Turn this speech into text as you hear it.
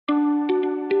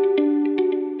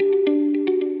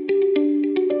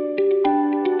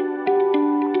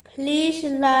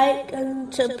like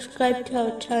and subscribe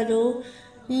to our channel.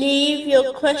 Leave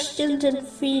your questions and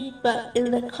feedback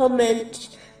in the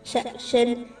comments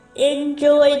section.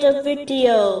 Enjoy the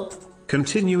video.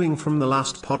 Continuing from the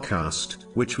last podcast,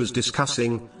 which was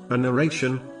discussing a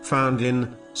narration found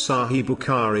in Sahih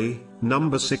Bukhari,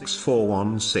 number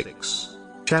 6416,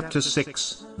 chapter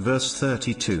 6, verse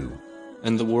 32.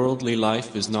 And the worldly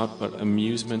life is not but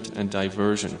amusement and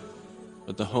diversion,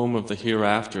 but the home of the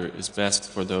hereafter is best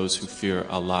for those who fear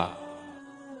Allah.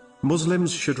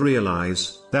 Muslims should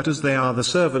realize that as they are the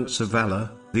servants of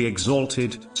Allah, the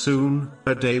Exalted, soon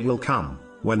a day will come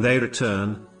when they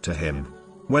return to Him.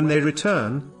 When they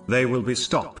return, they will be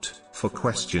stopped for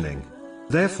questioning.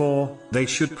 Therefore, they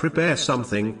should prepare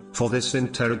something for this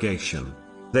interrogation.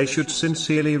 They should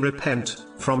sincerely repent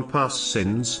from past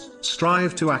sins,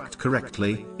 strive to act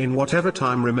correctly in whatever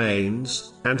time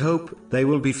remains, and hope they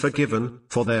will be forgiven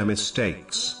for their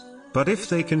mistakes. But if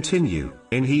they continue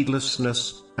in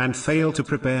heedlessness and fail to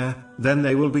prepare, then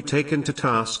they will be taken to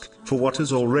task for what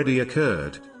has already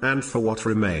occurred, and for what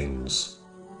remains.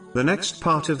 The next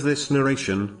part of this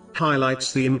narration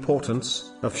highlights the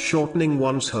importance of shortening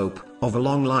one's hope of a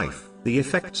long life, the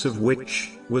effects of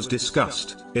which was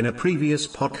discussed in a previous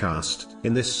podcast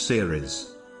in this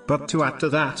series. But to add to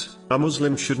that, a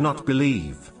Muslim should not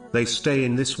believe they stay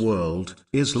in this world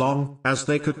as long as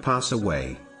they could pass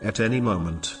away at any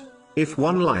moment. If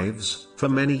one lives for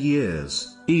many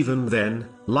years, even then,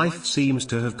 life seems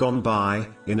to have gone by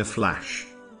in a flash.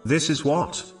 This is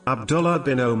what Abdullah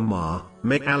bin Omar,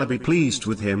 may Allah be pleased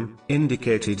with him,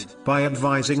 indicated by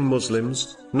advising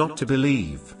Muslims not to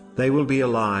believe they will be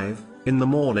alive in the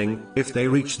morning if they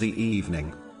reach the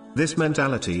evening. This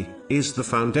mentality is the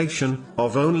foundation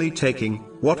of only taking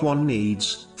what one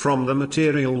needs from the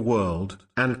material world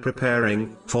and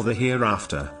preparing for the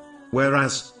hereafter.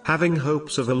 Whereas, having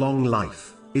hopes of a long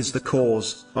life is the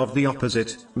cause of the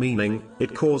opposite, meaning,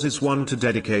 it causes one to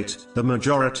dedicate the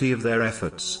majority of their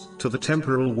efforts to the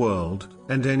temporal world,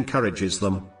 and encourages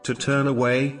them to turn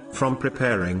away from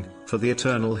preparing for the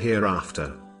eternal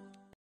hereafter.